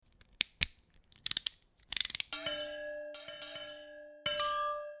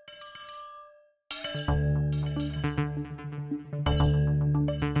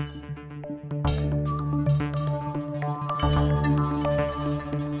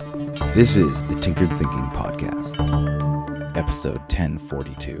This is the Tinkered Thinking Podcast. Episode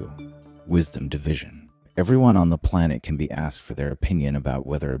 1042, Wisdom Division. Everyone on the planet can be asked for their opinion about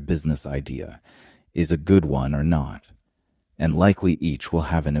whether a business idea is a good one or not. And likely each will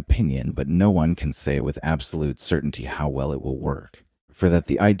have an opinion, but no one can say with absolute certainty how well it will work, for that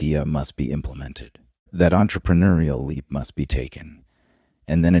the idea must be implemented. That entrepreneurial leap must be taken.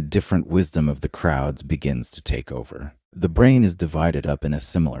 And then a different wisdom of the crowds begins to take over. The brain is divided up in a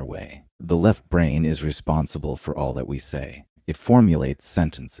similar way. The left brain is responsible for all that we say. It formulates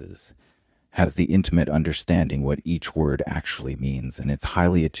sentences, has the intimate understanding what each word actually means, and it's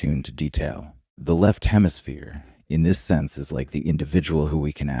highly attuned to detail. The left hemisphere, in this sense, is like the individual who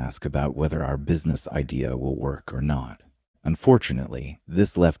we can ask about whether our business idea will work or not. Unfortunately,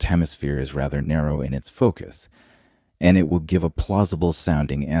 this left hemisphere is rather narrow in its focus, and it will give a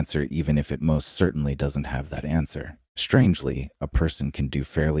plausible-sounding answer even if it most certainly doesn't have that answer. Strangely, a person can do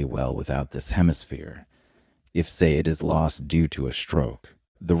fairly well without this hemisphere, if, say, it is lost due to a stroke.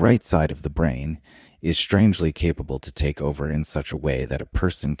 The right side of the brain is strangely capable to take over in such a way that a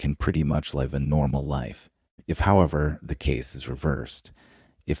person can pretty much live a normal life. If, however, the case is reversed,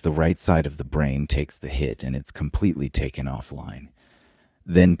 if the right side of the brain takes the hit and it's completely taken offline,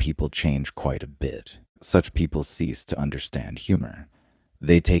 then people change quite a bit. Such people cease to understand humor.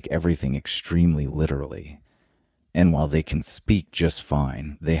 They take everything extremely literally. And while they can speak just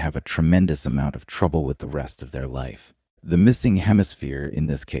fine, they have a tremendous amount of trouble with the rest of their life. The missing hemisphere, in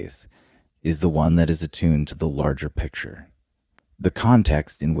this case, is the one that is attuned to the larger picture, the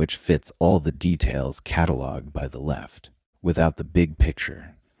context in which fits all the details cataloged by the left. Without the big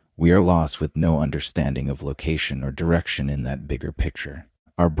picture, we are lost with no understanding of location or direction in that bigger picture.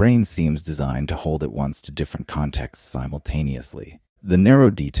 Our brain seems designed to hold at once to different contexts simultaneously, the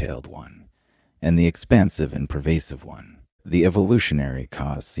narrow-detailed one, and the expansive and pervasive one. The evolutionary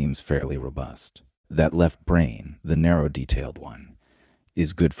cause seems fairly robust. That left brain, the narrow-detailed one,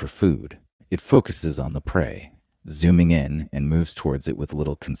 is good for food. It focuses on the prey, zooming in, and moves towards it with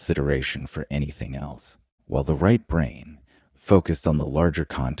little consideration for anything else. While the right brain, focused on the larger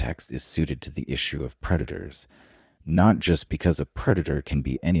context, is suited to the issue of predators, not just because a predator can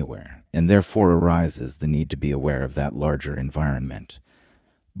be anywhere, and therefore arises the need to be aware of that larger environment,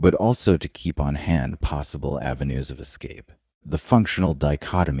 but also to keep on hand possible avenues of escape. The functional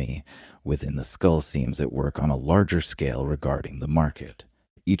dichotomy within the skull seems at work on a larger scale regarding the market.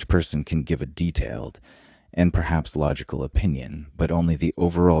 Each person can give a detailed and perhaps logical opinion, but only the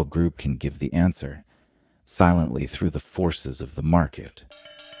overall group can give the answer, silently through the forces of the market.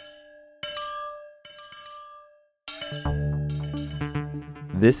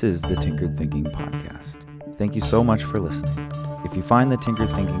 This is the Tinkered Thinking Podcast. Thank you so much for listening. If you find the Tinkered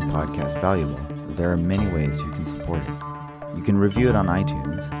Thinking Podcast valuable, there are many ways you can support it. You can review it on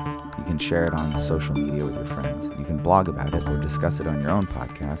iTunes, you can share it on social media with your friends, you can blog about it or discuss it on your own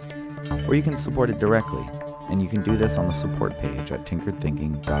podcast, or you can support it directly, and you can do this on the support page at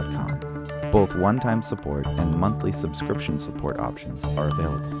tinkeredthinking.com. Both one-time support and monthly subscription support options are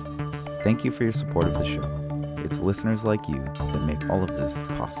available. Thank you for your support of the show. It's listeners like you that make all of this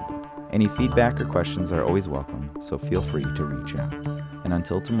possible. Any feedback or questions are always welcome, so feel free to reach out. And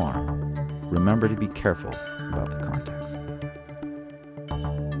until tomorrow, remember to be careful about the content.